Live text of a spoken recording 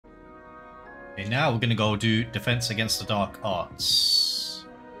Okay, now we're gonna go do Defense Against the Dark Arts.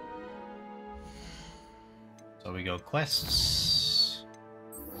 So we go quests.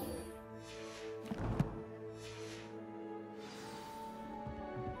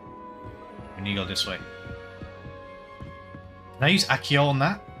 We need to go this way. Can I use Accio on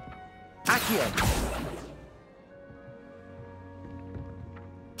that? Accio!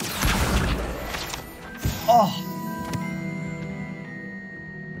 Oh!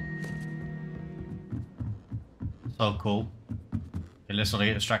 So cool. Okay, let's not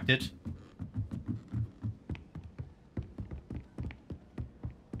get distracted.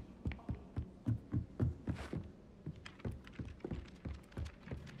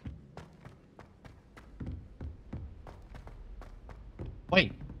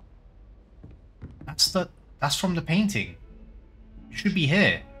 Wait. That's from the painting. It should be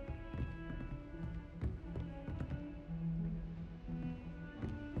here.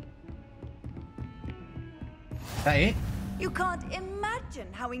 Is that it? You can't imagine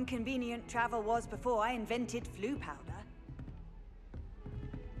how inconvenient travel was before I invented flu powder.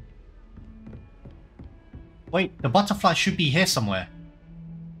 Wait, the butterfly should be here somewhere.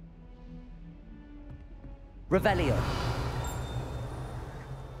 Revelio.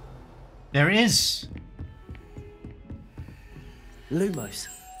 There it is. Lumos.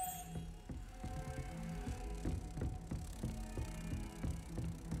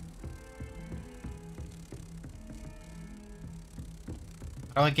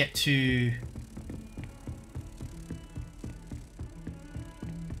 How do I get to...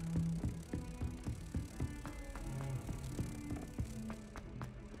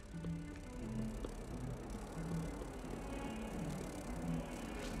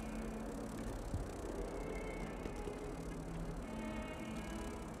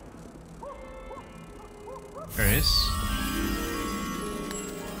 There it is.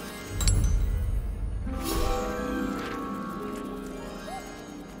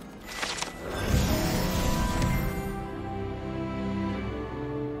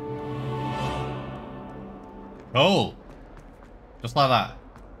 Oh! Just like that.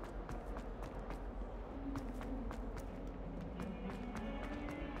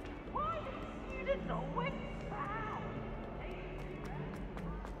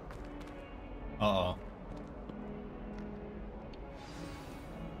 Uh-oh.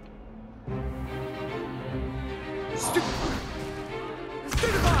 Stupefy!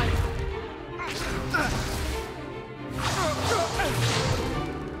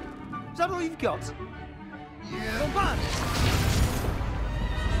 Is that all you've got? Yeah.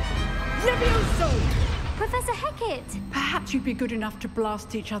 Levioso! Professor Hecat! Perhaps you'd be good enough to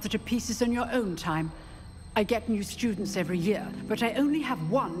blast each other to pieces in your own time. I get new students every year, but I only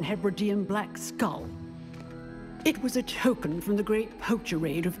have one Hebridean black skull. It was a token from the Great Poacher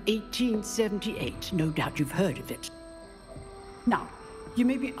Raid of 1878. No doubt you've heard of it. Now, you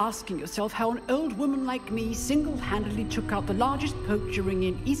may be asking yourself how an old woman like me single-handedly took out the largest poacher ring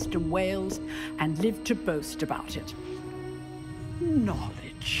in eastern Wales and lived to boast about it.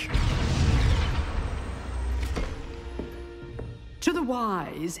 Knowledge. To the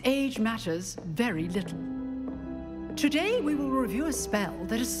wise, age matters very little. Today we will review a spell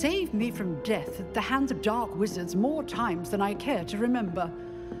that has saved me from death at the hands of dark wizards more times than I care to remember.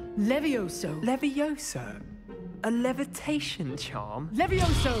 Levioso. Levioso? A levitation charm?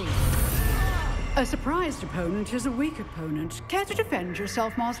 Levioso! A surprised opponent is a weak opponent. Care to defend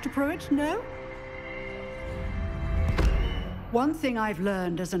yourself, Master Pruitt? No? One thing I've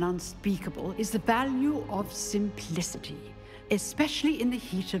learned as an unspeakable is the value of simplicity, especially in the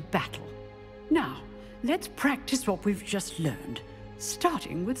heat of battle. Now, let's practice what we've just learned,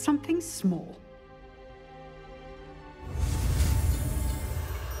 starting with something small.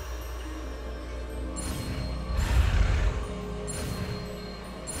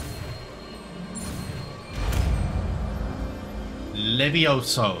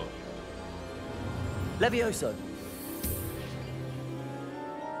 Levioso. Levioso.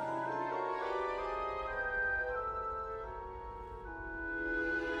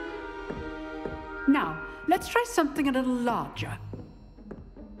 Now, let's try something a little larger.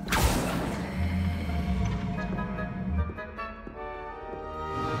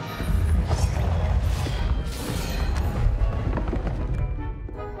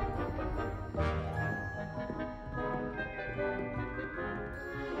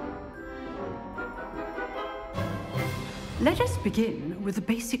 Let us begin with the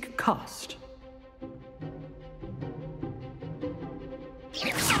basic cast.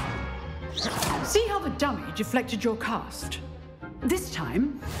 See how the dummy deflected your cast? This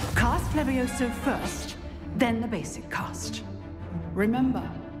time, cast Levioso first, then the basic cast. Remember,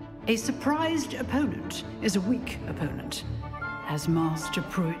 A surprised opponent is a weak opponent, as Master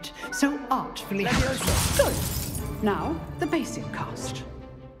Pruitt so artfully has. Good. Now, the basic cast.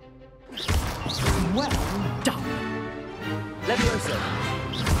 Well done. Levioso.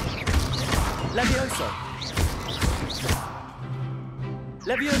 Levioso.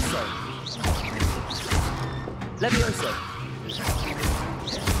 Levioso. Levioso.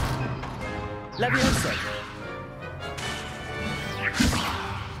 Levioso.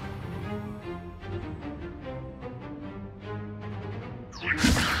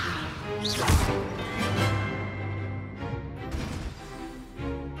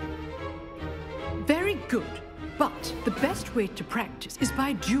 Very good, but the best way to practice is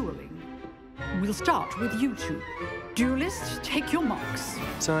by dueling. We'll start with you two. Duelists, take your marks.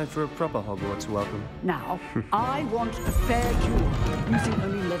 Time for a proper Hogwarts welcome. Now, I want a fair duel, using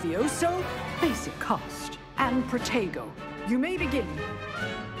only Levioso, basic cast, and Protego. You may begin.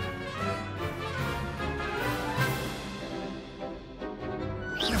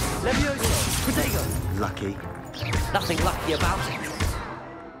 Levioso. Protego. Lucky. Nothing lucky about it.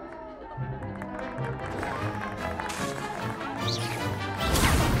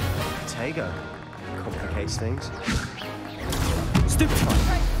 Tego. Complicates things.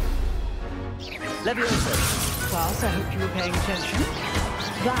 Stupefy. Levioso. Class, I hope you were paying attention.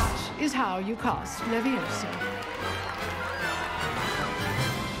 That is how you cast Levioso.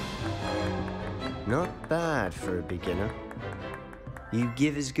 Not bad for a beginner. You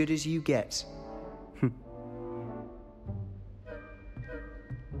give as good as you get.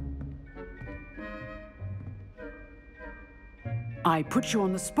 I put you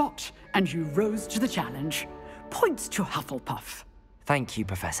on the spot, and you rose to the challenge. Points to Hufflepuff. Thank you,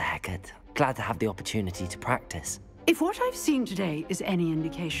 Professor Hecat. Glad to have the opportunity to practice. If what I've seen today is any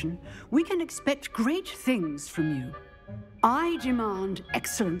indication, we can expect great things from you. I demand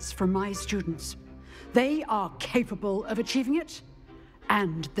excellence from my students. They are capable of achieving it,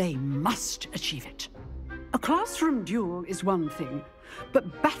 and they must achieve it. A classroom duel is one thing,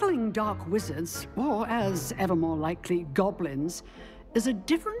 but battling dark wizards, or as ever more likely, goblins, is a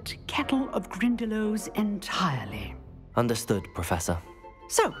different kettle of Grindylows entirely. Understood, Professor.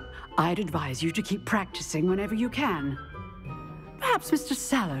 So, I'd advise you to keep practicing whenever you can. Perhaps Mr.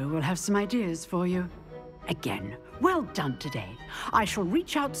 Sallow will have some ideas for you. Again, well done today. I shall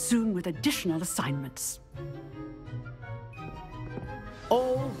reach out soon with additional assignments.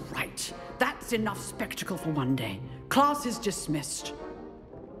 All right, that's enough spectacle for one day. Class is dismissed.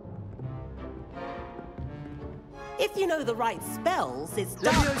 If you know the right spells, it's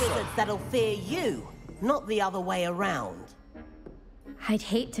dark wizards that'll fear you, not the other way around. I'd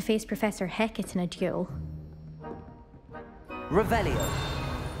hate to face Professor Hecat in a duel. Revelio.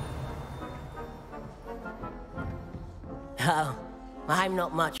 Oh, I'm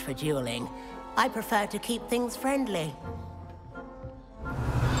not much for dueling. I prefer to keep things friendly.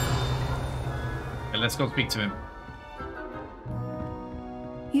 Okay, let's go speak to him.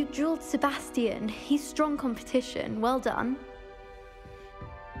 You dueled Sebastian. He's strong competition. Well done.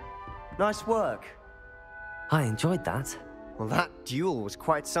 Nice work. I enjoyed that. Well, that duel was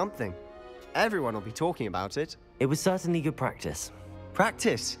quite something. Everyone will be talking about it. It was certainly good practice.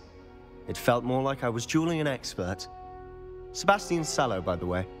 Practice. It felt more like I was dueling an expert. Sebastian Sallow, by the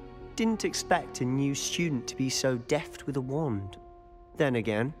way. Didn't expect a new student to be so deft with a wand. Then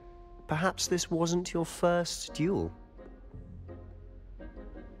again, perhaps this wasn't your first duel.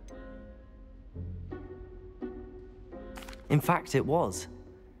 In fact, it was.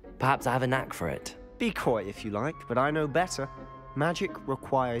 Perhaps I have a knack for it. Be coy if you like, but I know better. Magic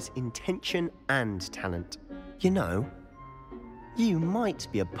requires intention and talent. You know, you might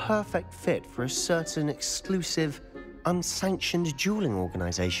be a perfect fit for a certain exclusive, unsanctioned dueling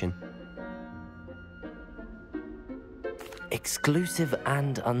organization. Exclusive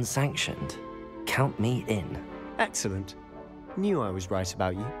and unsanctioned. Count me in. Excellent. Knew I was right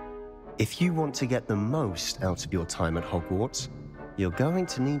about you. If you want to get the most out of your time at Hogwarts, you're going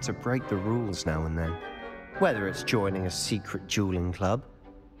to need to break the rules now and then. Whether it's joining a secret dueling club,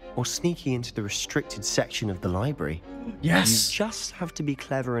 or sneaking into the restricted section of the library. Yes! You just have to be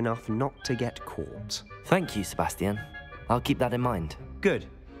clever enough not to get caught. Thank you, Sebastian. I'll keep that in mind. Good.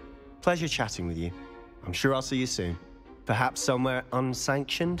 Pleasure chatting with you. I'm sure I'll see you soon. Perhaps somewhere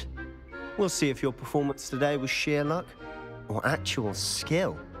unsanctioned? We'll see if your performance today was sheer luck, or actual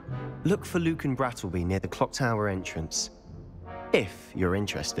skill. Look for Luke and Brattleby near the clock tower entrance. If you're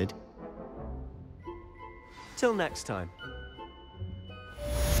interested. Till next time.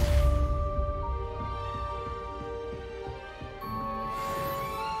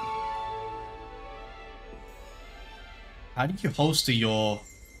 How do you holster your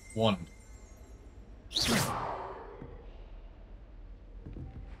Wand.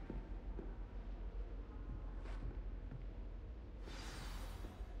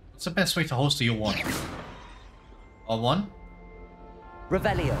 What's the best way to holster your wand? R1?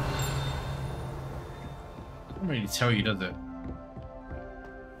 Revelio. Doesn't really tell you, does it?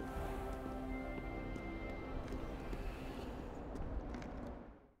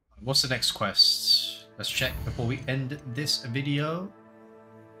 What's the next quest? Let's check before we end this video.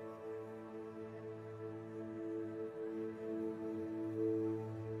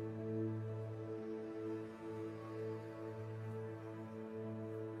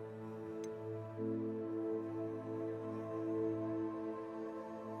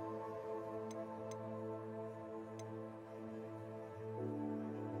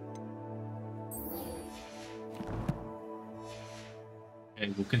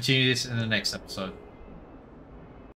 Okay, we'll continue this in the next episode.